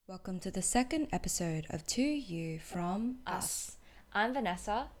Welcome to the second episode of To You From Us. I'm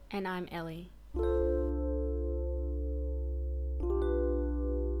Vanessa. And I'm Ellie.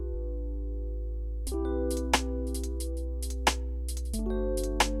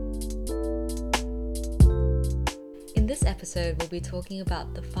 In this episode, we'll be talking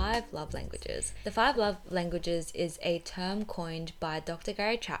about the 5 love languages. The 5 love languages is a term coined by Dr.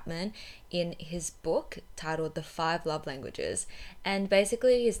 Gary Chapman in his book titled The 5 Love Languages. And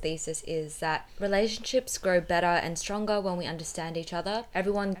basically his thesis is that relationships grow better and stronger when we understand each other.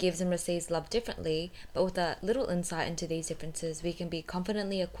 Everyone gives and receives love differently, but with a little insight into these differences, we can be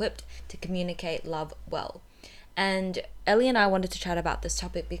confidently equipped to communicate love well. And Ellie and I wanted to chat about this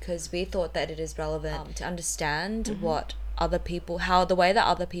topic because we thought that it is relevant to understand what other people, how the way that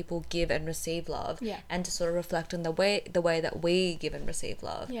other people give and receive love, and to sort of reflect on the way that we give and receive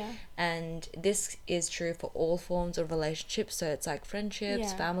love. And this is true for all forms of relationships. So it's like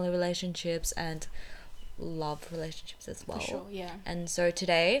friendships, family relationships, and love relationships as well. For sure, yeah. And so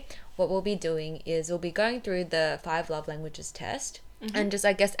today, what we'll be doing is we'll be going through the 5 love languages test. And just,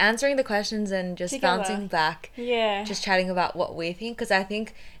 I guess, answering the questions and just bouncing back. Yeah. Just chatting about what we think. Because I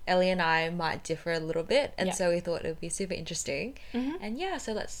think Ellie and I might differ a little bit. And so we thought it would be super interesting. And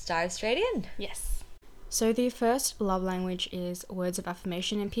so let's dive straight in. Yes. So the first love language is words of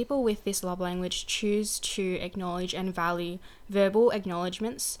affirmation. And people with this love language choose to acknowledge and value verbal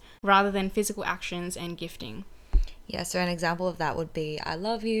acknowledgements rather than physical actions and gifting. Yeah, so an example of that would be, I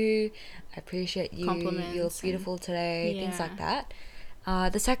love you, I appreciate you, Compliments you look beautiful today, things like that.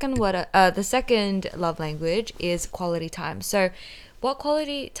 The second love language is quality time. So what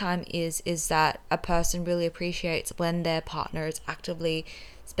quality time is that a person really appreciates when their partner is actively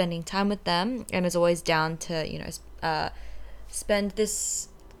spending time with them and is always down to, spend this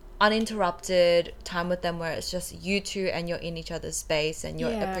uninterrupted time with them where it's just you two and you're in each other's space and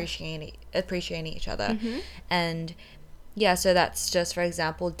you're appreciating each other. And so that's just, for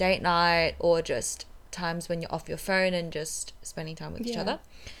example, date night or just times when you're off your phone and just spending time with each other.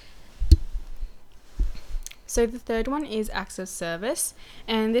 So the third one is acts of service,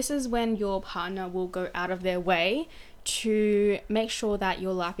 and this is when your partner will go out of their way to make sure that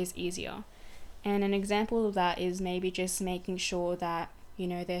your life is easier. And an example of that is maybe just making sure that,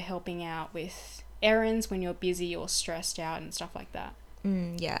 they're helping out with errands when you're busy or stressed out and stuff like that.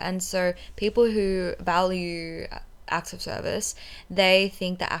 And so people who value acts of service, they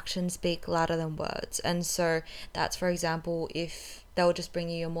think that actions speak louder than words. And so that's, for example, if they'll just bring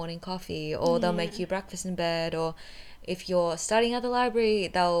you your morning coffee, or they'll make you breakfast in bed, or if you're studying at the library,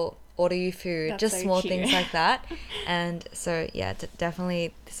 they'll order you food. That's just so small cute. Things like that. And so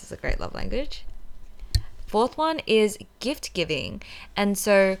definitely this is a great love language. Fourth one is gift giving. And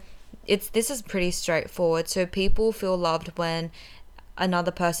so this is pretty straightforward. So people feel loved when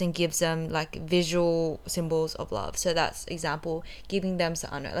another person gives them like visual symbols of love. So that's example, giving them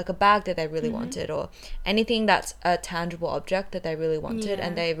like a bag that they really wanted, or anything that's a tangible object that they really wanted,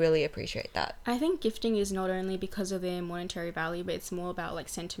 and they really appreciate that. I think gifting is not only because of their monetary value, but it's more about like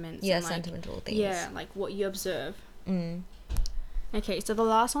sentiments. And sentimental things. Yeah, like what you observe. Okay, so the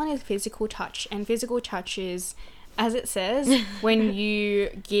last one is physical touch, and physical touch is, as it says, when you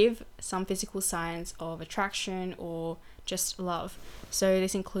give some physical signs of attraction or just love. So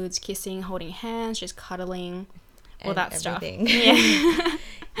this includes kissing, holding hands, just cuddling, all that everything. Stuff.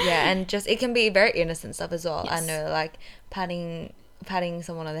 And just, it can be very innocent stuff as well. Yes. I know, like patting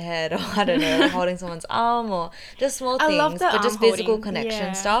someone on the head, or I don't know, like holding someone's arm, or just small things, but just physical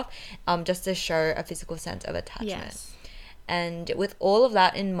connection stuff, just to show a physical sense of attachment. Yes. And with all of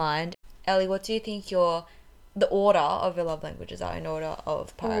that in mind, Ellie, what do you think the order of your love languages are in order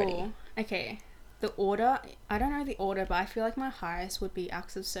of priority? Ooh, okay. The order, I don't know the order, but I feel like my highest would be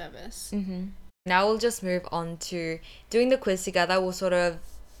acts of service. Now we'll just move on to doing the quiz together. We'll sort of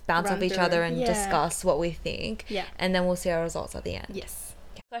bounce off each other and discuss what we think. And then we'll see our results at the end. Yes.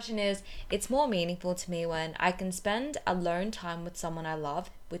 Question is, it's more meaningful to me when I can spend alone time with someone I love,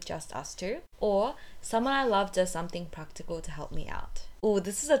 with just us two, or someone I love does something practical to help me out. Oh,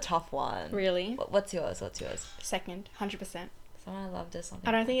 this is a tough one. Really? What's yours? Second, 100%. Someone I love does something.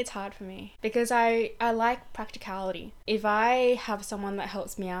 I don't think it's hard for me because I like practicality. If I have someone that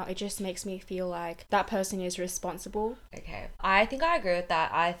helps me out, it just makes me feel like that person is responsible. Okay. I think I agree with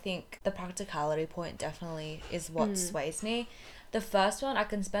that. I think the practicality point definitely is what sways me. The first one, I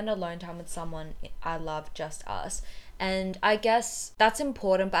can spend alone time with someone I love, just us. And I guess that's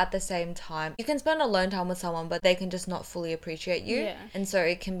important, but at the same time, you can spend alone time with someone, but they can just not fully appreciate you. Yeah. And so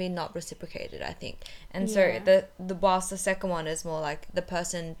it can be not reciprocated, I think. And so whilst the second one is more like the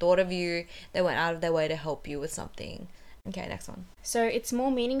person thought of you, they went out of their way to help you with something. Okay, next one. So it's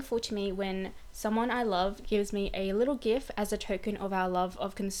more meaningful to me when someone I love gives me a little gift as a token of our love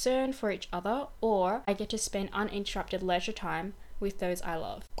of concern for each other, or I get to spend uninterrupted leisure time with those I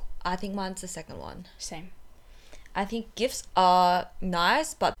love. I think mine's the second one. Same. I think gifts are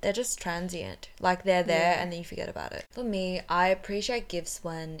nice, but they're just transient. Like they're there and then you forget about it. For me, I appreciate gifts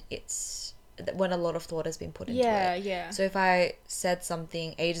when when a lot of thought has been put into it. Yeah. So if I said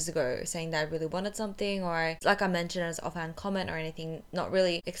something ages ago saying that I really wanted something, or like I mentioned as offhand comment or anything, not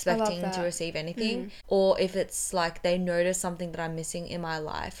really expecting to receive anything, or if it's like they notice something that I'm missing in my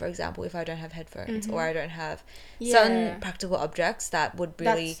life, for example, if I don't have headphones or I don't have certain practical objects that would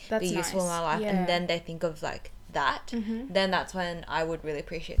really That's be useful in my life, and then they think of like that, then that's when I would really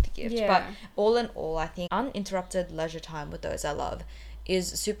appreciate the gift. But all in all, I think uninterrupted leisure time with those I love is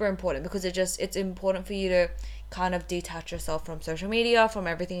super important, because it's important for you to kind of detach yourself from social media, from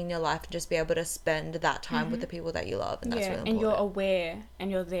everything in your life, and just be able to spend that time with the people that you love, and that's really important. And you're aware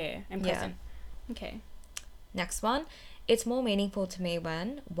and you're there and present. Okay. Next one. It's more meaningful to me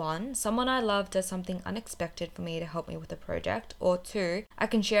when 1. Someone I love does something unexpected for me to help me with a project, or 2. I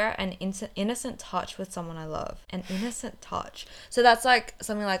can share an innocent touch with someone I love. An innocent touch. So that's like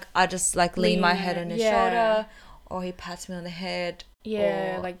something like I just like lean my head on his shoulder, or he pats me on the head.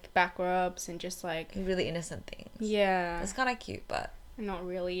 Yeah, like back rubs and just like really innocent things. Yeah. It's kind of cute, but not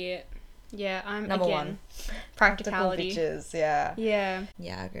really it. Yeah, I'm Number again, 1. Practicality. Bitches, yeah. Yeah.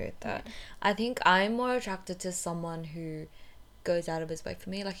 Yeah, I agree with that. I think I'm more attracted to someone who goes out of his way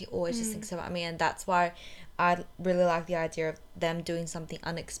for me. Like he always just thinks about me, and that's why I really like the idea of them doing something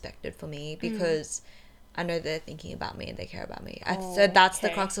unexpected for me, because I know they're thinking about me and they care about me. So that's the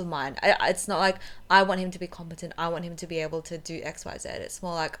crux of mine. It's not like I want him to be competent. I want him to be able to do X, Y, Z. It's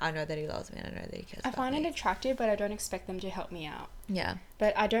more like I know that he loves me and I know that he cares about me. I find it attractive, but I don't expect them to help me out. Yeah.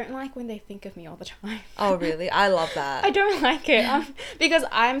 But I don't like when they think of me all the time. Oh, really? I love that. I don't like it. Because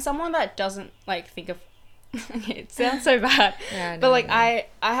I'm someone that doesn't like think of... it sounds so bad. Yeah, but like I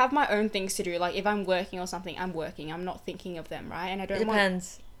have my own things to do. Like if I'm working or something, I'm working. I'm not thinking of them, right? And I don't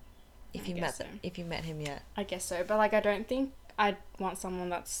Depends. If you met him yet. I guess so, but like I don't think I want someone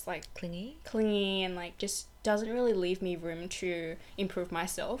that's like clingy and like just doesn't really leave me room to improve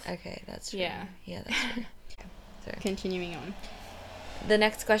myself. Okay, that's true. Yeah, that's true. Okay, so continuing on. The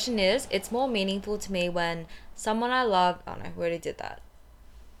next question is, it's more meaningful to me when someone I love... Oh no, we already did that.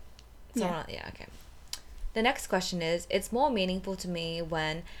 Okay. The next question is, it's more meaningful to me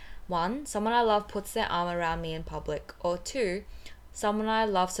when 1. Someone I love puts their arm around me in public, or 2. Someone I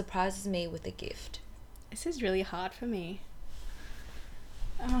love surprises me with a gift. This is really hard for me.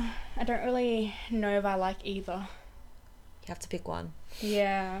 I don't really know if I like either. You have to pick one.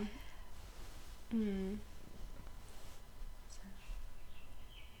 Yeah.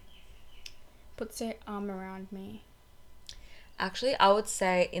 Puts their arm around me. Actually, I would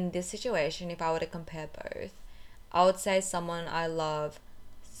say in this situation, if I were to compare both, I would say someone I love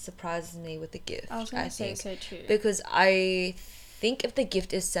surprises me with a gift. I was going to say so too. Because I think if the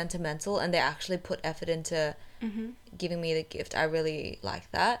gift is sentimental and they actually put effort into giving me the gift, I really like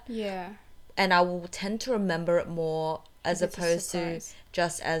that. Yeah. And I will tend to remember it more as opposed to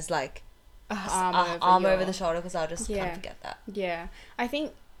just as like arm over the shoulder, because I'll just kind of forget that. Yeah. I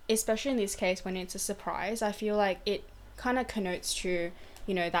think especially in this case when it's a surprise, I feel like it kind of connotes to,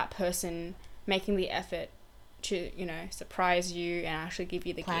 you know, that person making the effort to, you know, surprise you and actually give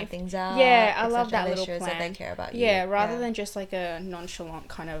you the plan gift. Things out. Yeah, I love that little shows plan. That they care about you. Yeah, rather than just like a nonchalant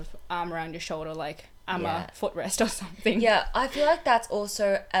kind of arm around your shoulder, like I'm a footrest or something. Yeah, I feel like that's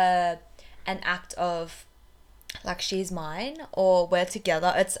also an act of like she's mine or we're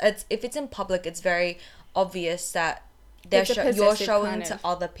together. It's if it's in public, it's very obvious that you're showing to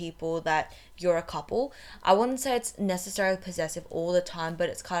other people that you're a couple. I wouldn't say it's necessarily possessive all the time, but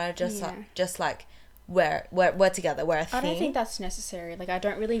it's kind of just like we're together, we're a thing. I don't think that's necessary. Like I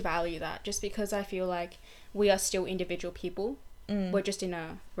don't really value that, just because I feel like we are still individual people. We're just in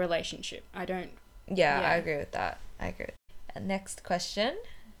a relationship. I don't. Yeah, I agree with that. Next question.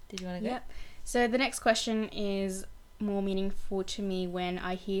 Did you want to go? Yeah. So the next question is more meaningful to me when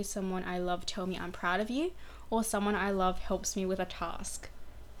I hear someone I love tell me I'm proud of you, or someone I love helps me with a task.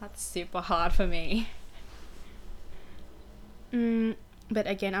 That's super hard for me. But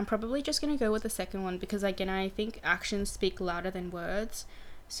again, I'm probably just going to go with the second one, because again, I think actions speak louder than words.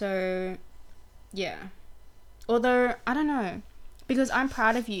 So, yeah. Although, I don't know. Because I'm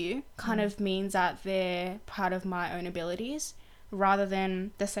proud of you kind of means that they're proud of my own abilities, rather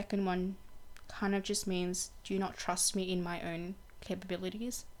than the second one kind of just means, do you not trust me in my own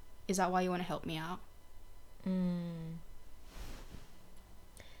capabilities? Is that why you want to help me out?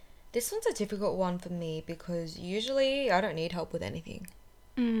 This one's a difficult one for me because usually I don't need help with anything.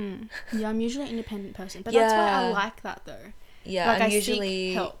 Yeah, I'm usually an independent person, but that's why I Yeah. like that though. Yeah, Like, I'm I usually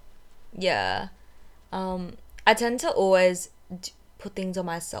seek help. yeah. I tend to always put things on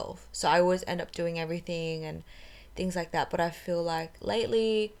myself, so I always end up doing everything and things like that. But I feel like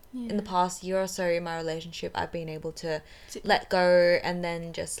lately, in the Yeah. past year or so in my relationship, I've been able to To- let go and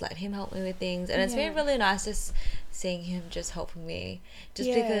then just let him help me with things, and it's been Yeah. really nice just seeing him just helping me, just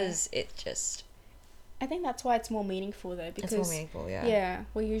Yeah. because it just I think that's why it's more meaningful though, it's because more meaningful. Yeah. yeah,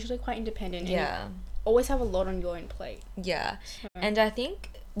 we're usually quite independent and you Yeah. always have a lot on your own plate. Yeah. So, And I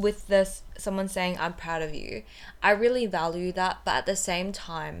think with this, someone saying, I'm proud of you, I really value that. But at the same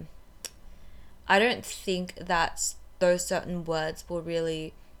time, I don't think that those certain words will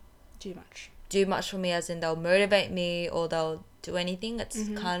really too much. do much for me, as in they'll motivate me or they'll do anything. It's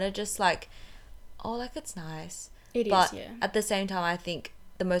Mm-hmm. kind of just like, oh, like it's nice. It is, But yeah. at the same time, I think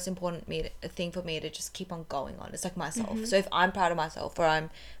the most important thing for me to just keep on going on is like myself. Mm-hmm. So if I'm proud of myself or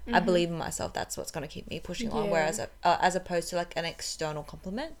I believe in myself, that's what's going to keep me pushing on. Yeah. Whereas as opposed to like an external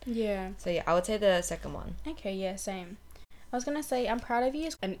compliment. Yeah. So yeah, I would say the second one. Okay, yeah, same. I was gonna say I'm proud of you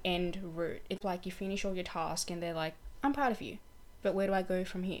is an end route. It's like you finish all your tasks and they're like, I'm proud of you, but where do I go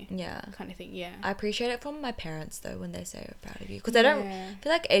from here? Yeah. Kind of thing. Yeah. I appreciate it from my parents though when they say I'm proud of you, because I don't Yeah.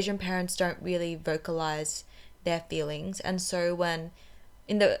 feel like Asian parents don't really vocalize their feelings, and so when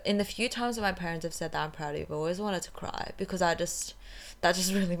in the few times that my parents have said that I'm proud of you, I've always wanted to cry because that just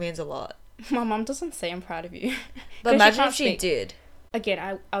really means a lot. My mom doesn't say I'm proud of you. But 'Cause imagine can't if she speak. did.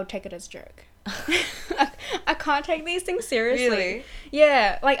 Again, I would take it as a joke. I can't take these things seriously. Really?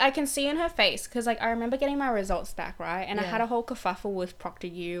 Yeah, like I can see in her face because like I remember getting my results back, right? And I Yeah. had a whole kerfuffle with Proctor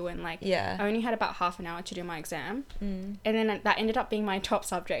U and like Yeah. I only had about half an hour to do my exam. Mm. And then that ended up being my top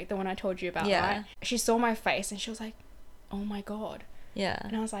subject, the one I told you about, Yeah. right? She saw my face and she was like, oh my God. Yeah.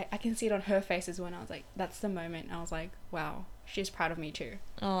 And I was like, I can see it on her face as well. And I was like, that's the moment. I was like, wow, she's proud of me too.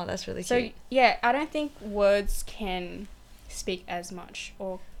 Oh, that's really So, cute. yeah, I don't think words can speak as much,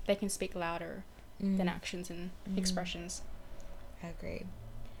 or they can speak louder than actions and expressions. I agree.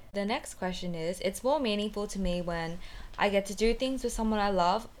 The next question is, it's more meaningful to me when I get to do things with someone I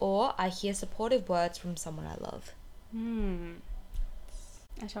love or I hear supportive words from someone I love.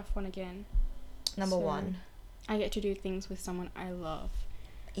 A tough one again. Number So, one. I get to do things with someone I love.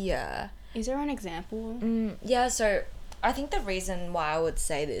 Yeah. Is there an example? Yeah, so I think the reason why I would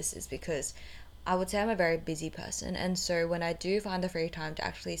say this is because I would say I'm a very busy person, and so when I do find the free time to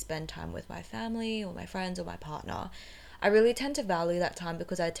actually spend time with my family or my friends or my partner, I really tend to value that time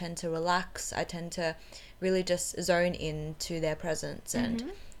because I tend to relax. I tend to really just zone into their presence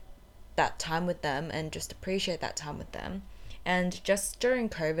and that time with them and just appreciate that time with them. And just during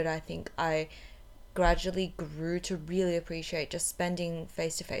COVID, I think I gradually grew to really appreciate just spending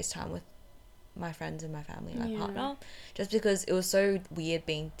face-to-face time with my friends and my family and my Yeah. partner, just because it was so weird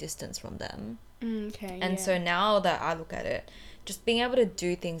being distanced from them. Okay. And so now that I look at it, just being able to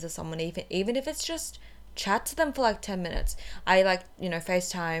do things with someone, even if it's just chat to them for like 10 minutes. I like,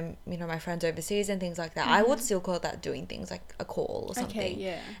 FaceTime, my friends overseas and things like that. I would still call that doing things, like a call or something. Okay,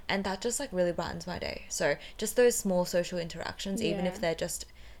 yeah. And that just like really brightens my day. So just those small social interactions, even Yeah. if they're just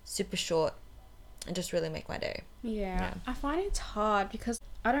super short, and just really make my day. Yeah. I find it's hard because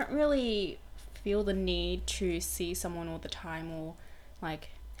I don't really feel the need to see someone all the time or like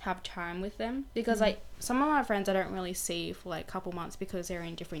have time with them because like some of my friends I don't really see for like a couple months because they're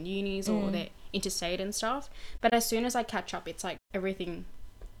in different unis or they're interstate and stuff, but as soon as I catch up it's like everything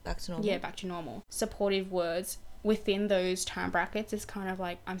Back to normal. back to normal. Supportive words within those time brackets is kind of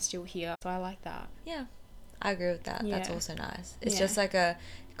like I'm still here, so I like that. Yeah, I agree with that. That's Yeah. also nice. It's Yeah. just like a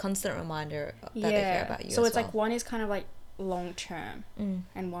constant reminder that they care about you so as it's well. like one is kind of like long term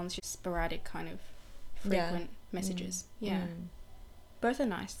and one's just sporadic kind of frequent messages. Yeah, both are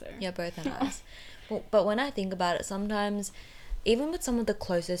nice though. Yeah, both are nice. But when I think about it, sometimes, even with some of the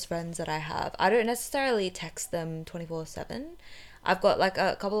closest friends that I have, I don't necessarily text them 24/7. I've got like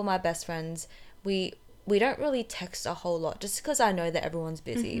a couple of my best friends. We don't really text a whole lot just because I know that everyone's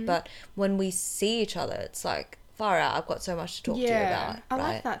busy. But when we see each other, it's like, far out, I've got so much to talk to you about. I right?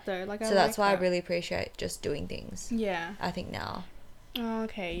 like that though. Like, So that's why I really appreciate just doing things. Yeah. I think now. Oh,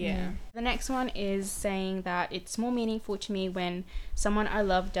 okay, yeah. The next one is saying that it's more meaningful to me when someone I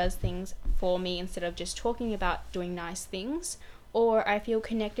love does things for me instead of just talking about doing nice things, or I feel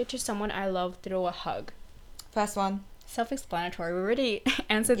connected to someone I love through a hug. First one. Self-explanatory. We already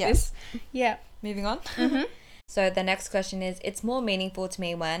answered Yes. this. Yeah. Moving on. So the next question is, it's more meaningful to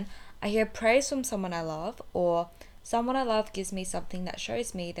me when I hear praise from someone I love, or someone I love gives me something that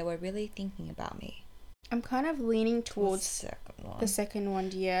shows me they were really thinking about me. I'm kind of leaning towards Second one. The second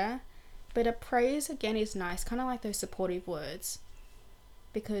one, yeah. But a praise, again, is nice. Kind of like those supportive words.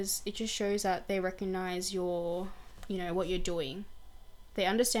 Because it just shows that they recognize your, what you're doing. They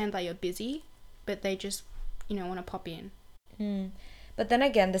understand that you're busy, but they just, want to pop in. But then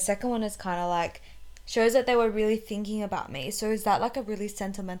again, the second one is kind of like, shows that they were really thinking about me. So is that like a really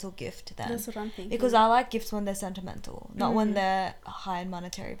sentimental gift then? That's what I'm thinking. Because I like gifts when they're sentimental, not when they're high in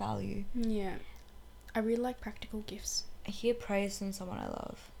monetary value. Yeah. I really like practical gifts. I hear praise from someone I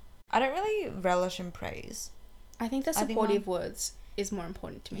love. I don't really relish in praise. I think the supportive words is more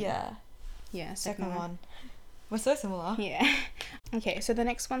important to me. Yeah. Yeah, Second one. We're so similar. Yeah. Okay, so the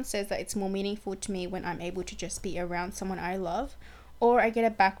next one says that it's more meaningful to me when I'm able to just be around someone I love, or I get a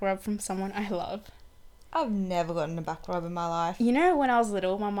back rub from someone I love. I've never gotten a back rub in my life. When I was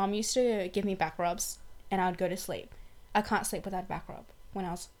little, my mom used to give me back rubs and I would go to sleep. I can't sleep without a back rub when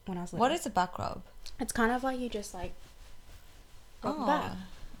I was little. What is a back rub? It's kind of like you just like rub back.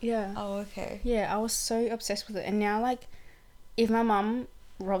 Yeah. Oh, okay. Yeah, I was so obsessed with it. And now, like, if my mum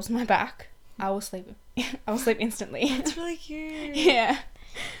rubs my back, I will sleep. I will sleep instantly. That's really cute. Yeah.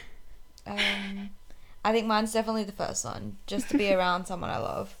 I think mine's definitely the first one. Just to be around someone I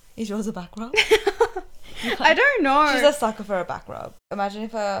love. Is yours a back rub? I don't know. She's a sucker for a back rub. Imagine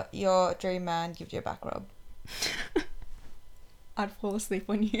if your dream man gives you a back rub. I'd fall asleep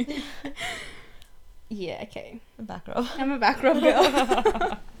on you. Yeah, okay. A back rub. I'm a back rub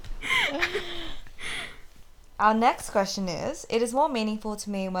girl. Our next question is, it is more meaningful to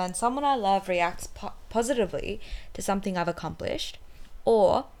me when someone I love reacts positively to something I've accomplished,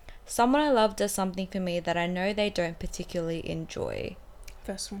 or someone I love does something for me that I know they don't particularly enjoy.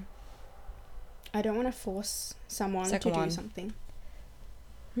 First one. I don't want to force someone to do something.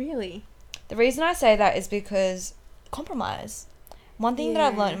 Really? The reason I say that is because compromise. One thing that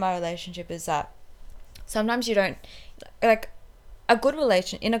I've learned in my relationship is that sometimes you don't, like, in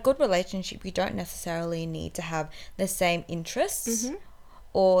a good relationship, you don't necessarily need to have the same interests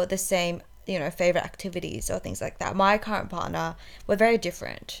or the same, favorite activities or things like that. My current partner, we're very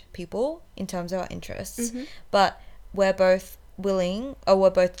different people in terms of our interests, but we're both willing, or we're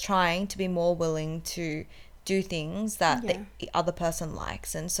both trying to be more willing to do things that the other person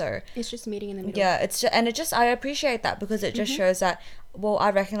likes. And so it's just meeting in the middle. Yeah, I appreciate that, because it just shows that, well, I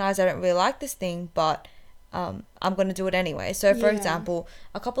recognize I don't really like this thing, but I'm going to do it anyway. So, for example,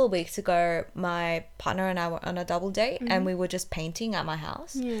 a couple of weeks ago, my partner and I were on a double date and we were just painting at my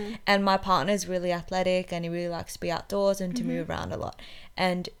house. Yeah. And my partner is really athletic and he really likes to be outdoors and to move around a lot.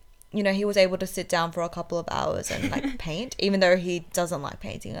 And, he was able to sit down for a couple of hours and, like, paint, even though he doesn't like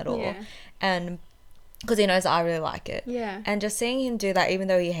painting at all. Yeah. And because he knows I really like it. Yeah. And just seeing him do that, even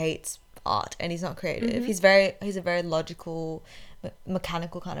though he hates art and he's not creative, he's a very logical,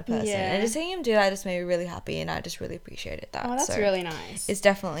 mechanical kind of person, and just seeing him do that just made me really happy, and I just really appreciated that. Oh, that's really nice. It's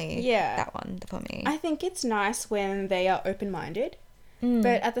definitely that one for me. I think it's nice when they are open-minded,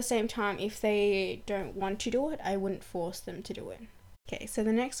 but at the same time, if they don't want to do it, I wouldn't force them to do it. Okay, so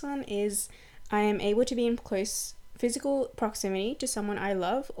the next one is, I am able to be in close physical proximity to someone I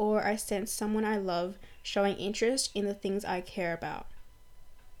love, or I sense someone I love showing interest in the things I care about.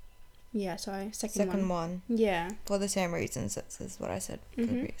 Yeah, sorry, second one. Yeah. For the same reasons as what I said for the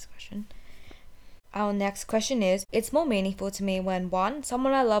previous question. Our next question is, it's more meaningful to me when 1,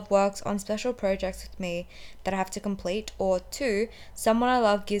 someone I love works on special projects with me that I have to complete, or 2, someone I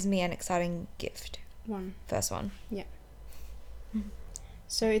love gives me an exciting gift. 1. First one. Yeah.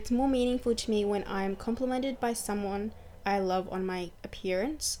 So it's more meaningful to me when I'm complimented by someone I love on my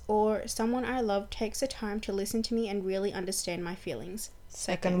appearance, or someone I love takes the time to listen to me and really understand my feelings.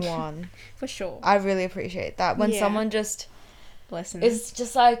 Second one. For sure. I really appreciate that. When someone just is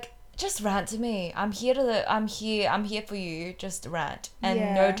just like, just rant to me. I'm here for you. Just rant. And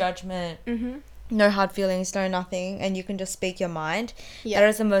no judgment. No hard feelings, no nothing. And you can just speak your mind. Yeah. That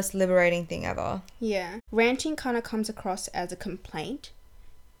is the most liberating thing ever. Yeah. Ranting kind of comes across as a complaint.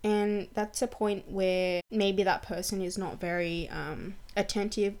 And that's a point where maybe that person is not very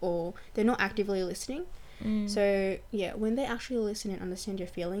attentive, or they're not actively listening. So, yeah, when they actually listen and understand your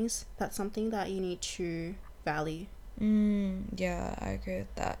feelings, that's something that you need to value. Yeah, I agree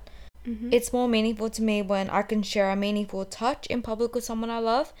with that. It's more meaningful to me when I can share a meaningful touch in public with someone I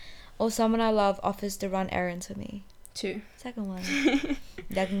love, or someone I love offers to run errands for me. 2. Second one.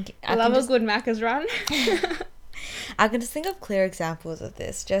 I love a good Macca's run. I can just think of clear examples of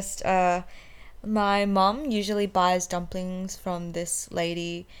this. Just my mum usually buys dumplings from this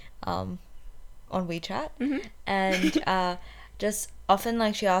lady on WeChat, and just often,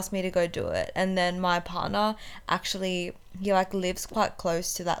 like, she asked me to go do it, and then my partner actually, he, like, lives quite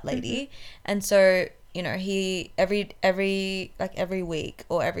close to that lady, and so you know, he every week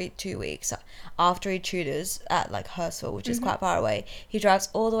or every 2 weeks after he tutors at like Hurstville, which is quite far away, he drives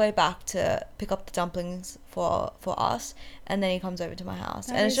all the way back to pick up the dumplings for us, and then he comes over to my house.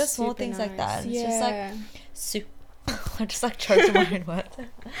 That and it's is just small super things like that. nice. And it's just like Yeah. super. I just like choked on my own words.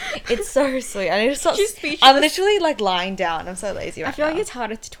 It's so sweet. I need to stop. She's speechless. I'm literally like lying down. I'm so lazy right I feel now. like it's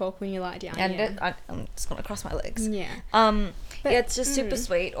harder to talk when you lie down. And yeah. I'm just gonna cross my legs. Yeah. Yeah, it's just super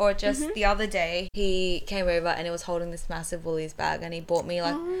sweet. Or just the other day, he came over and he was holding this massive Woolies bag, and he bought me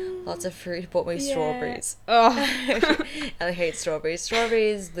like lots of fruit. He bought me strawberries. Oh. And I hate strawberries,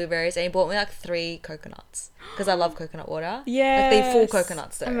 blueberries, and he bought me like 3 coconuts because I love coconut water. Yeah. Like the full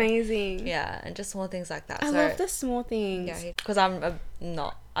coconuts though. Amazing. Yeah, and just small things like that. I love the small things. Yeah, because I'm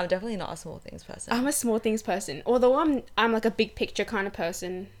definitely not a small things person. I'm a small things person. Although I'm like a big picture kind of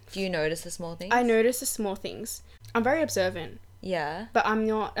person. Do you notice the small things? I notice the small things. I'm very observant, Yeah. but I'm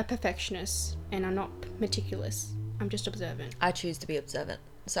not a perfectionist and I'm not meticulous. I'm just observant. I choose to be observant.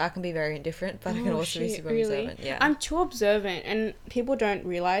 So I can be very indifferent, but I can Oh, also be shit, super really? observant. Yeah. I'm too observant and people don't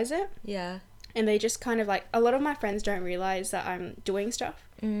realize it. Yeah. And they just kind of like, a lot of my friends don't realize that I'm doing stuff.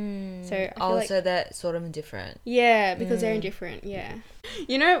 Mm. So I feel like, so they're sort of indifferent. yeah, because they're indifferent, yeah.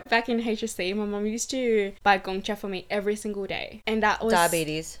 You know, back in HSC, my mum used to buy gongcha for me every single day. And that was...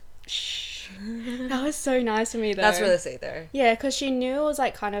 Diabetes. Shh. That was so nice for me though. That's really sweet though. Yeah, because she knew it was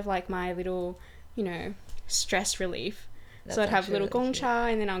like kind of like my little, you know, stress relief. That's So I'd have actually little really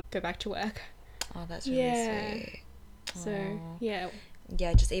gongcha and then I'll go back to work. Oh, that's really Yeah. sweet. So, Aw. yeah.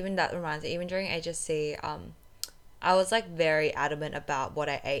 Yeah, just even that reminds me, even during HSC, I was like very adamant about what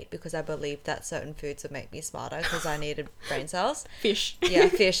I ate because I believed that certain foods would make me smarter because I needed brain cells. Fish. Yeah,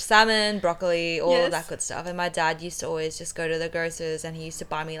 fish, salmon, broccoli, all Yes. of that good stuff. And my dad used to always just go to the grocers and he used to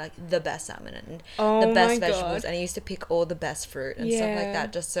buy me like the best salmon and Oh the best my vegetables, God. and he used to pick all the best fruit and stuff like Yeah.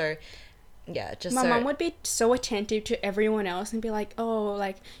 that just so. Yeah, just My so. mum would be so attentive to everyone else and be like, oh,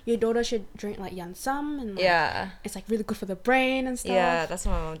 like, your daughter should drink, like, yansam and, like, Yeah. it's, like, really good for the brain and stuff. Yeah, that's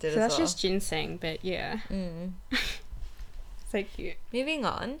what my mum did So as that's well. just ginseng, but yeah. Mm. So cute. Moving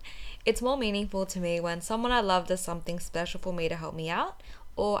on, it's more meaningful to me when someone I love does something special for me to help me out,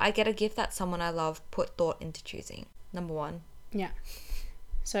 or I get a gift that someone I love put thought into choosing. Number 1. Yeah.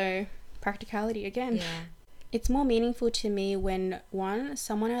 So, practicality again. Yeah. It's more meaningful to me when 1,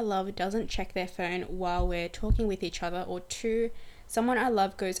 someone I love doesn't check their phone while we're talking with each other, or 2, someone I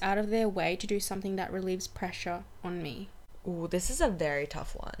love goes out of their way to do something that relieves pressure on me. Ooh, this is a very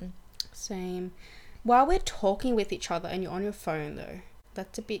tough one. Same. While we're talking with each other and you're on your phone though,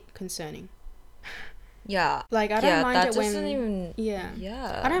 that's a bit concerning. Yeah. Like, I don't mind that it when... doesn't even... Yeah.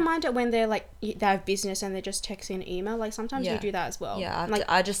 Yeah. I don't mind it when they're like, they have business and they're just texting email. Like, sometimes Yeah. you do that as well. Yeah, Like,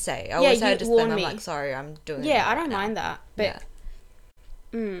 I just say. I Yeah, always say you I just warn then I'm me. like, sorry, I'm doing yeah, it I right don't now. mind that. But, Yeah.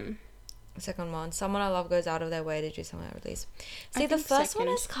 mm, Second one, someone I love goes out of their way to do something I release. See, the think first one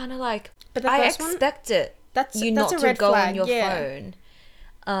second. is kind of like, But the I first one- expect it. that's You that's not a to red go flag. on your yeah.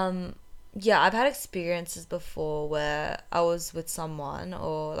 phone. Yeah, I've had experiences before where I was with someone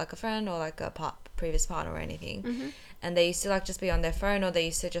or like a friend or like a previous partner or anything, Mm-hmm. and they used to like just be on their phone or they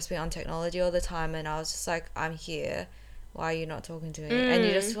used to just be on technology all the time, and I was just like, I'm here, why are you not talking to me? And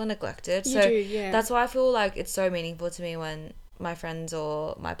you just feel neglected. You So do, yeah. that's why I feel like it's so meaningful to me when my friends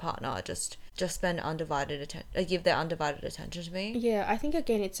or my partner just spend undivided attention, give their undivided attention to me. Yeah, I think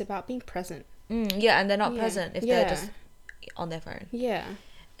again it's about being present. Yeah, and they're not Yeah. present if Yeah. they're just on their phone. Yeah.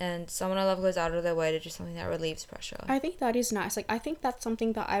 And someone I love goes out of their way to do something that relieves pressure. I think that is nice. Like, I think that's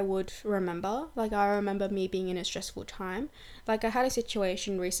something that I would remember. Like, I remember me being in a stressful time. Like, I had a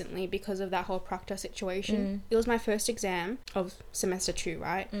situation recently because of that whole proctor situation. It was my first exam of semester 2,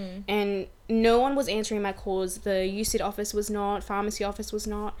 right? And no one was answering my calls. The UCID office was not, pharmacy office was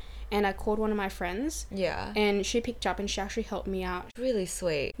not. And I called one of my friends. Yeah. And she picked up and she actually helped me out. Really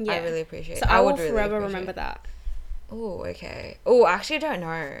sweet. Yeah. I really appreciate So it. I will would really forever appreciate remember it. that. Oh, okay. Oh, actually, I don't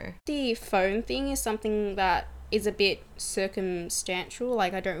know. The phone thing is something that is a bit circumstantial.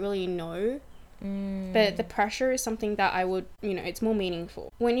 Like, I don't really know. But the pressure is something that I would, you know, it's more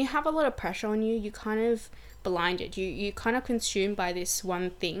meaningful. When you have a lot of pressure on you, you kind of blinded. You kind of consumed by this one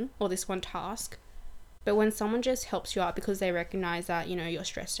thing or this one task. But when someone just helps you out because they recognize that, you know, you're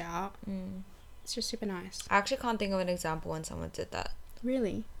stressed out, it's just super nice. I actually can't think of an example when someone did that.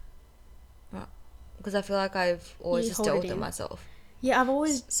 Really? Because I feel like I've always You just hold dealt it with it in. myself. Yeah, I've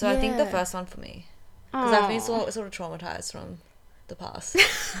always... So I think the yeah. first one for me. Because I've been Aw. sort of traumatized from the past.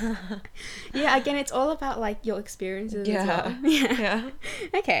 Yeah, again, it's all about, like, your experiences as well. Yeah.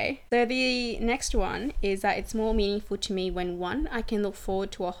 Okay, so the next one is that it's more meaningful to me when 1, I can look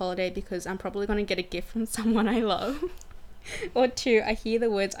forward to a holiday because I'm probably going to get a gift from someone I love. Or 2, I hear the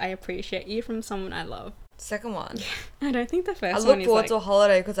words "I appreciate you" from someone I love. Second one. I don't think the first I one look is forward like, to a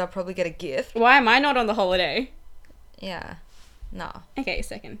holiday because I'll probably get a gift. why am I not on the holiday? Yeah. No. Okay,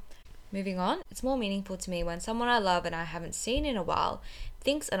 second. Moving on. It's more meaningful to me when someone I love and I haven't seen in a while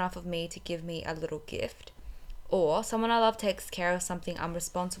thinks enough of me to give me a little gift. Or someone I love takes care of something I'm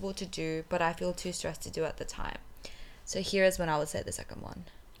responsible to do, but I feel too stressed to do at the time. So here is when I would say the second one.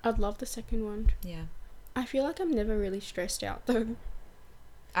 I'd love the second one. Yeah. I feel like I'm never really stressed out though.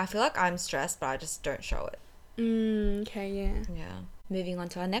 I feel like I'm stressed, but I just don't show it. Okay, yeah. Yeah. Moving on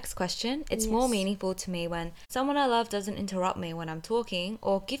to our next question. It's more Yes. meaningful to me when someone I love doesn't interrupt me when I'm talking,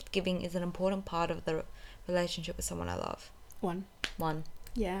 or gift giving is an important part of the relationship with someone I love. 1. 1.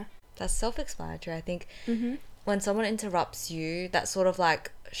 Yeah. That's self-explanatory. I think Mm-hmm. when someone interrupts you, that's sort of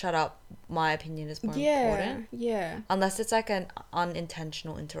like, shut up, my opinion is more important. Yeah. Unless it's like an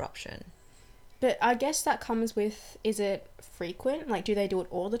unintentional interruption. But I guess that comes with, is it frequent? Like, do they do it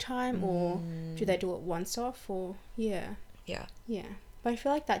all the time, or do they do it once off, or yeah. Yeah. Yeah. But I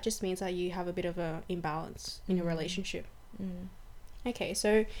feel like that just means that you have a bit of a imbalance in a relationship. Okay,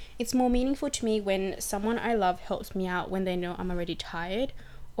 so it's more meaningful to me when someone I love helps me out when they know I'm already tired,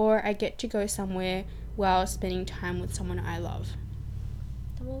 or I get to go somewhere while spending time with someone I love.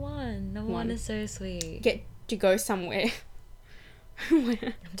 Number 1. Number 1 is so sweet. Get to go somewhere. I'm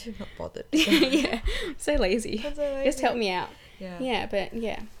too not bothered. Yeah, so lazy. I'm so Just help lazy. me out. Yeah. Yeah, but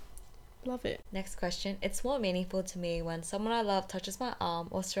yeah, love it. Next question. It's more meaningful to me when someone I love touches my arm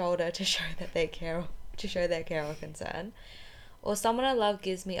or shoulder to show that they care, to show their care or concern, or someone I love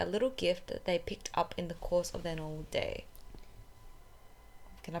gives me a little gift that they picked up in the course of their normal day.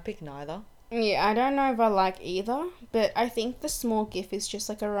 Can I pick neither? Yeah, I don't know if I like either, but I think the small gift is just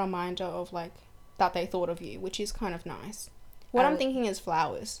like a reminder of like that they thought of you, which is kind of nice. What I'm thinking is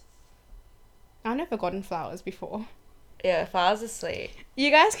flowers. I've never gotten flowers before. Yeah, flowers are sweet.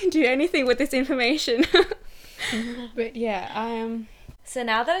 You guys can do anything with this information. But yeah, So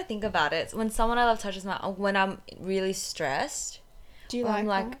now that I think about it, when someone I love touches my arm, when I'm really stressed, do you or I'm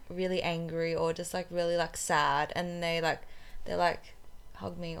like like really angry or just like really like sad, and they like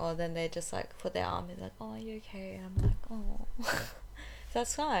hug me, or then they just like put their arm in like, oh, are you okay? And I'm like, oh.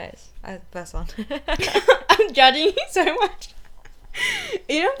 That's nice. First one. that? I'm judging you so much.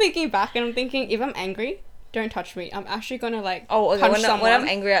 You know, I'm thinking back and I'm thinking, if I'm angry, don't touch me. I'm actually gonna like Oh, okay. punch When someone. I'm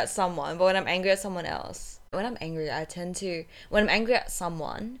angry at someone, but when I'm angry at someone else, when I'm angry, when I'm angry at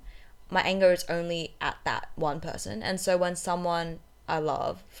someone, my anger is only at that one person. And so when someone I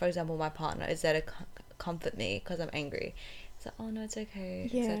love, for example, my partner, is there to comfort me because I'm angry, it's like, oh no, it's okay,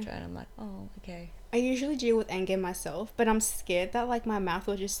 Yeah. etc. And I'm like, oh, okay. I usually deal with anger myself, but I'm scared that like my mouth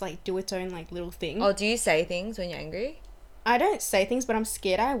will just like do its own like little thing. Oh, do you say things when you're angry? I don't say things, but I'm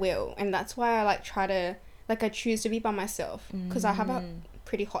scared I will, and that's why I like try to like I choose to be by myself because I have a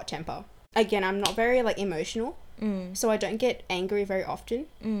pretty hot temper. Again, I'm not very like emotional, so I don't get angry very often.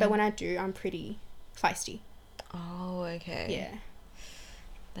 But when I do, I'm pretty feisty. Oh, okay. Yeah,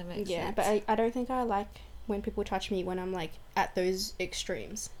 That makes yeah. sense. But I don't think I like when people touch me when I'm like at those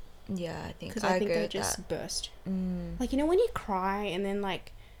extremes, Yeah, I think because I I think agree I with just that. burst. Mm. Like, you know when you cry and then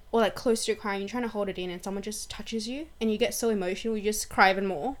like, or like close to crying, you're trying to hold it in and someone just touches you and you get so emotional, you just cry even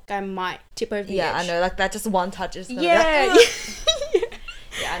more. I might tip over the Yeah, edge. I know. Like that, just one touch is. gonna be Yeah, like, yeah.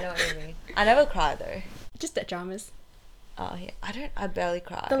 Yeah, I know what you mean. I never cry though. Just at dramas. Oh yeah, I barely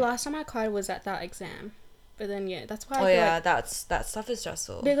cry. The last time I cried was at that exam. But then, yeah, that's why I Oh feel yeah, like... that stuff is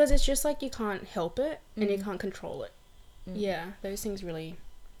stressful. Because it's just like you can't help it and you can't control it. Yeah, those things really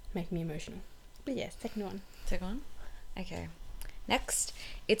make me emotional. But yeah, second one. Second one? Okay. Next,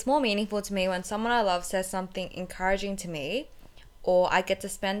 it's more meaningful to me when someone I love says something encouraging to me, or I get to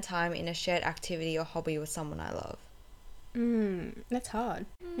spend time in a shared activity or hobby with someone I love. That's hard.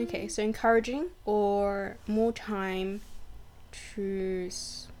 Okay, so encouraging or more time to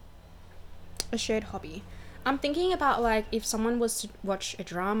a shared hobby. I'm thinking about like if someone was to watch a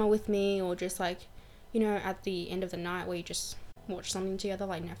drama with me, or just like, you know, at the end of the night where you just watch something together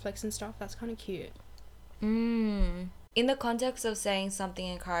like Netflix and stuff. That's kind of cute. In the context of saying something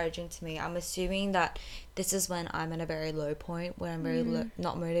encouraging to me, I'm assuming that this is when I'm at a very low point, where I'm very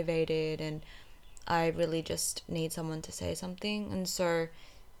not motivated and I really just need someone to say something. And so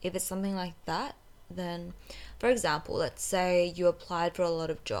if it's something like that, then, for example, let's say you applied for a lot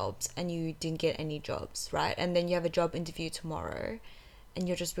of jobs and you didn't get any jobs, right? And then you have a job interview tomorrow and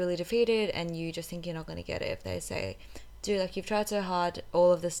you're just really defeated and you just think you're not going to get it. If they say, dude, like, you've tried so hard,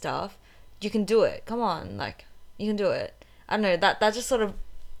 all of this stuff, you can do it. Come on, like, you can do it. I don't know, that just sort of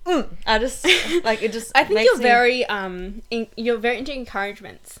I just like it. Just I think makes you're me- very you're very into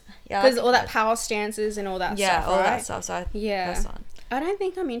encouragements. yeah, Because I all think that power stances and all that yeah, stuff, all right? that stuff. So Yeah. first one. I don't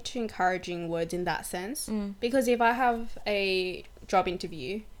think I'm into encouraging words in that sense. Mm. Because if I have a job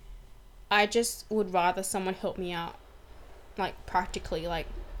interview, I just would rather someone help me out, like practically, like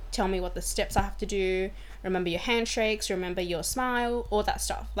tell me what the steps I have to do, remember your handshakes, remember your smile, all that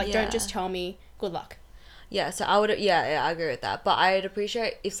stuff. Like, Yeah. don't just tell me good luck. Yeah, so I would, yeah, I agree with that. But I'd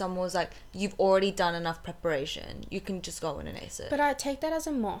appreciate if someone was like, you've already done enough preparation. You can just go in and ace it. But I take that as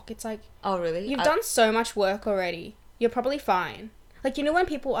a mock. It's like, Oh, really? you've done so much work already. You're probably fine. Like, you know when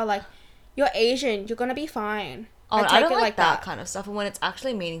people are like, you're Asian, you're gonna be fine. Oh, I take don't it like that kind of stuff. And when it's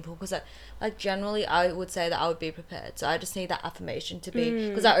actually meaningful, because like generally I would say that I would be prepared. So I just need that affirmation to be,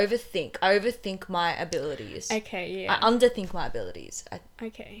 because I overthink my abilities. Okay, yeah. I underthink my abilities.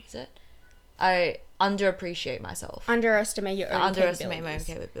 Okay. Is it? I underappreciate myself. Underestimate your own I underestimate my own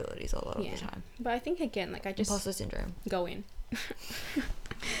capabilities. capabilities a lot of Yeah. the time. But I think, again, like, I just Imposter syndrome. go in.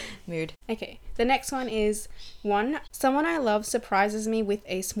 Mood. Okay, the next one is 1. Someone I love surprises me with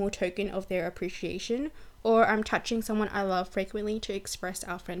a small token of their appreciation, or I'm touching someone I love frequently to express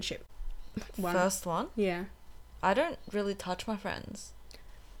our friendship. 1. First one. Yeah. I don't really touch my friends.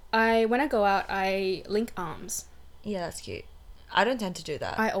 When I go out, I link arms. Yeah, that's cute. I don't tend to do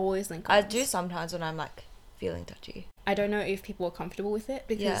that. I always link I arms. do sometimes when I'm like feeling touchy. I don't know if people are comfortable with it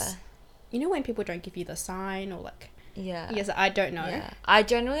because Yeah. you know when people don't give you the sign or like Yeah. yes, I don't know. Yeah. I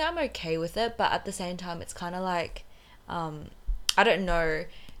generally am okay with it, but at the same time it's kind of like I don't know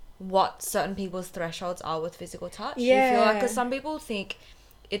what certain people's thresholds are with physical touch. You feel like, because some people think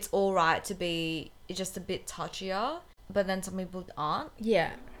it's all right to be just a bit touchier, but then some people aren't.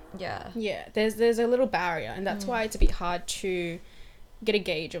 Yeah. Yeah. Yeah. There's a little barrier, and that's why it's a bit hard to get a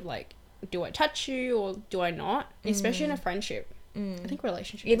gauge of like, do I touch you or do I not? Especially in a friendship. I think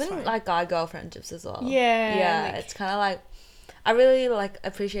relationship is Even fine. like guy-girl friendships as well. Yeah, Yeah, like- it's kind of like, I really like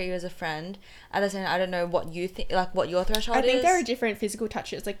appreciate you as a friend. At the same time, I don't know what you think, like what your threshold I think is. there are different physical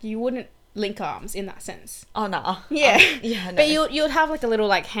touches. Like, you wouldn't link arms in that sense. Oh, no. Yeah. Yeah, no. But you'd have like a little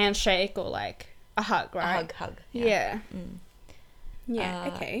like handshake or like a hug, A right? hug. Yeah.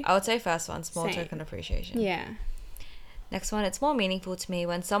 Yeah, okay. I would say first one, small Same. token appreciation. Yeah. Next one, it's more meaningful to me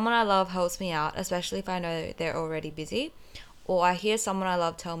when someone I love helps me out, especially if I know they're already busy, or I hear someone I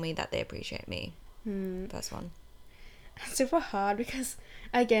love tell me that they appreciate me. First one. Super hard because,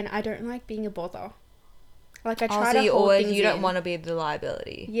 again, I don't like being a bother. Like, I try Also, to you hold always things you don't in. want to be the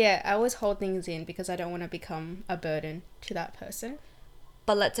liability. Yeah, I always hold things in because I don't want to become a burden to that person.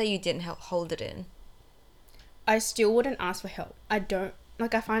 But let's say you didn't hold it in. I still wouldn't ask for help. I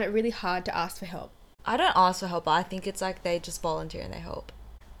find it really hard to ask for help. I don't ask for help, but I think it's like they just volunteer and they help.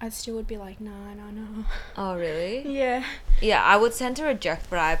 I still would be like, no. Oh, really? Yeah. Yeah, I would tend to reject,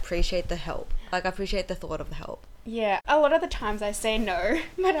 but I appreciate the help. Like, I appreciate the thought of the help. Yeah. A lot of the times I say no,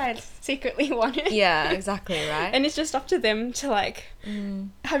 but I secretly want it. Yeah, exactly, right? And it's just up to them to like,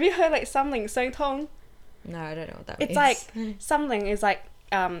 have you heard like something, 相通? No, I don't know what that It's means. like, something is like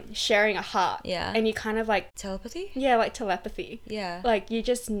sharing a heart. Yeah. And you kind of like, Telepathy? yeah, like telepathy. Yeah. Like, you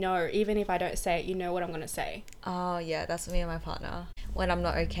just know, even if I don't say it, you know what I'm going to say. Oh, yeah, that's me and my partner. When I'm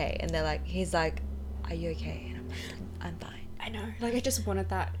not okay, and he's like, are you okay? And I'm like, I'm fine. I know. Like, I just wanted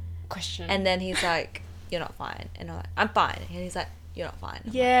that question. And then he's like, you're not fine. And I'm like, I'm fine. And he's like, you're not fine.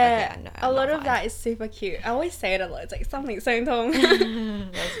 I'm yeah. like, okay, I know, a I'm lot not of fine. that is super cute. I always say it a lot. It's like something, 相通.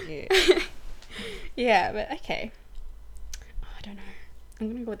 That's cute. Yeah, but okay. Oh, I don't know. I'm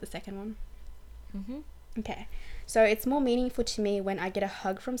going to go with the second one. Okay. So it's more meaningful to me when I get a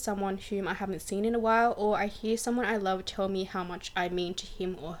hug from someone whom I haven't seen in a while, or I hear someone I love tell me how much I mean to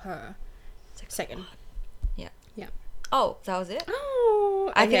him or her. Second. Yeah. Yeah. Oh, that was it?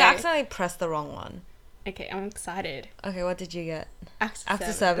 Oh, I think I accidentally pressed the wrong one. Okay, I'm excited. Okay, what did you get? Acts Acts of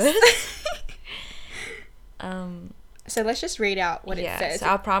of service. service. So let's just read out what it says. So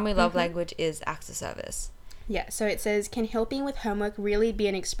our primary love language is acts of service. Yeah, so it says, can helping with homework really be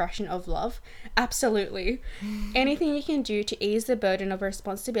an expression of love? Absolutely. Anything you can do to ease the burden of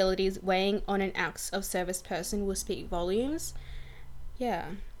responsibilities weighing on an acts of service person will speak volumes. Yeah,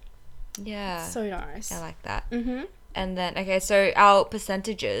 Yeah. so nice. I like that. Mm-hmm. And then, okay, so our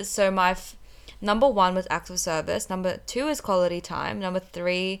percentages. So my number 1 was acts of service. Number 2 is quality time. Number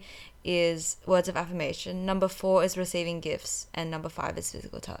 3 is words of affirmation. Number 4 is receiving gifts. And number 5 is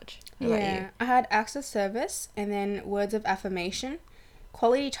physical touch. What about you? I had acts of service and then words of affirmation.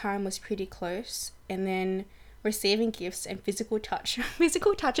 Quality time was pretty close. And then receiving gifts and physical touch.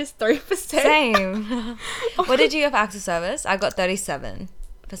 Physical touch is 3%. Same. What did you have for acts of service? I got 37%.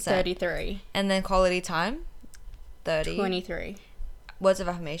 33. And then quality time? 30. 23. Words of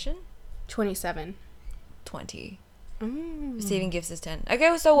affirmation? 27. 20. Mm. Receiving gifts is 10.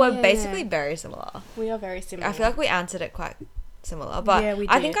 Okay, so we're Yeah. basically very similar. We are very similar. I feel like we answered it quite similar, but Yeah, we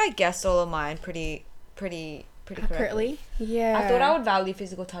I did. think I guessed all of mine pretty correctly. accurately. Yeah. I thought I would value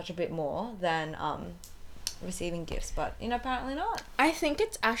physical touch a bit more than receiving gifts, but apparently not. I think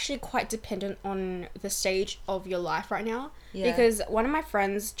it's actually quite dependent on the stage of your life right now. Yeah. Because one of my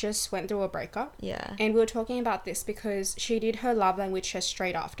friends just went through a breakup. Yeah. And we were talking about this because she did her love language test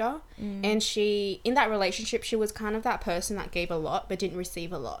straight after. And she, in that relationship, she was kind of that person that gave a lot but didn't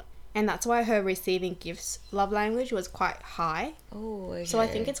receive a lot. And that's why her receiving gifts love language was quite high. Oh, okay. So I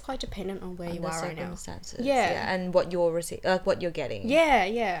think it's quite dependent on where on you the are right now. circumstances. Yeah. And what you're what you're getting. Yeah,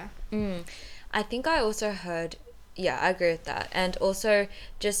 yeah. I think I also heard, yeah, I agree with that. And also,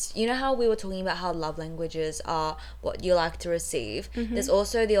 just, how we were talking about how love languages are what you like to receive. There's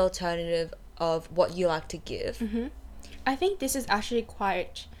also the alternative of what you like to give. I think this is actually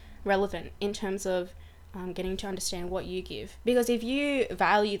quite relevant in terms of getting to understand what you give. Because if you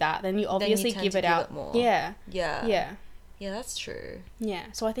value that, then you obviously tend give to it give out it more. Yeah. Yeah. Yeah. Yeah, that's true. Yeah.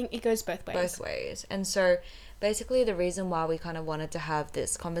 So I think it goes both ways. Both ways. And so basically the reason why we kind of wanted to have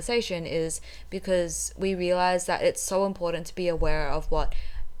this conversation is because we realized that it's so important to be aware of what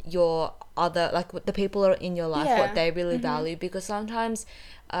your other, like, what the people are in your life, Yeah. what they really value, because sometimes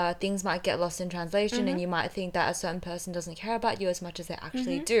things might get lost in translation and you might think that a certain person doesn't care about you as much as they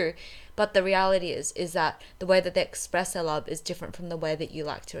actually do, but the reality is that the way that they express their love is different from the way that you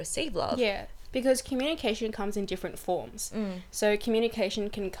like to receive love. Yeah. Because communication comes in different forms. So communication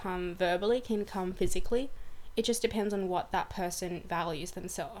can come verbally, can come physically. It just depends on what that person values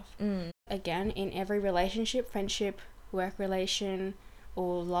themselves. Again, in every relationship, friendship, work relation,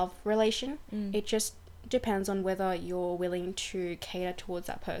 or love relation, it just depends on whether you're willing to cater towards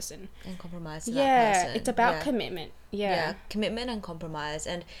that person. And compromise to that Yeah, person. it's about Yeah. commitment. Yeah, Yeah. commitment and compromise.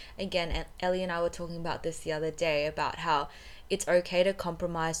 And again, Ellie and I were talking about this the other day, about how it's okay to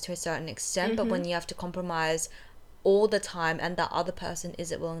compromise to a certain extent, but when you have to compromise all the time and the other person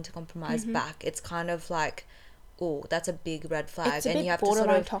isn't willing to compromise back, it's kind of like, oh, that's a big red flag. It's a and bit you have to borderline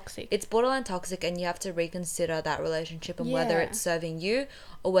sort of, toxic. It's borderline toxic, and you have to reconsider that relationship and whether Yeah. it's serving you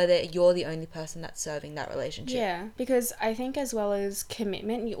or whether you're the only person that's serving that relationship. Yeah, because I think as well as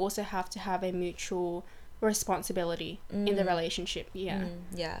commitment, you also have to have a mutual responsibility in the relationship. Yeah.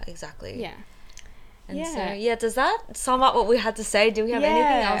 Yeah, exactly. Yeah. And Yeah. so, yeah, does that sum up what we had to say? Do we have anything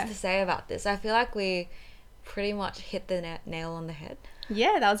Yeah. else to say about this? I feel like we pretty much hit the nail on the head.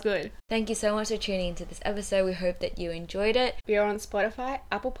 Yeah, that was good. Thank you so much for tuning into this episode. We hope that you enjoyed it. We are on Spotify,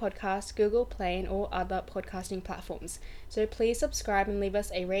 Apple Podcasts, Google Play, and all other podcasting platforms. So please subscribe and leave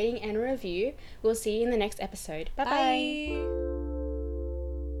us a rating and review. We'll see you in the next episode. Bye-bye. Bye.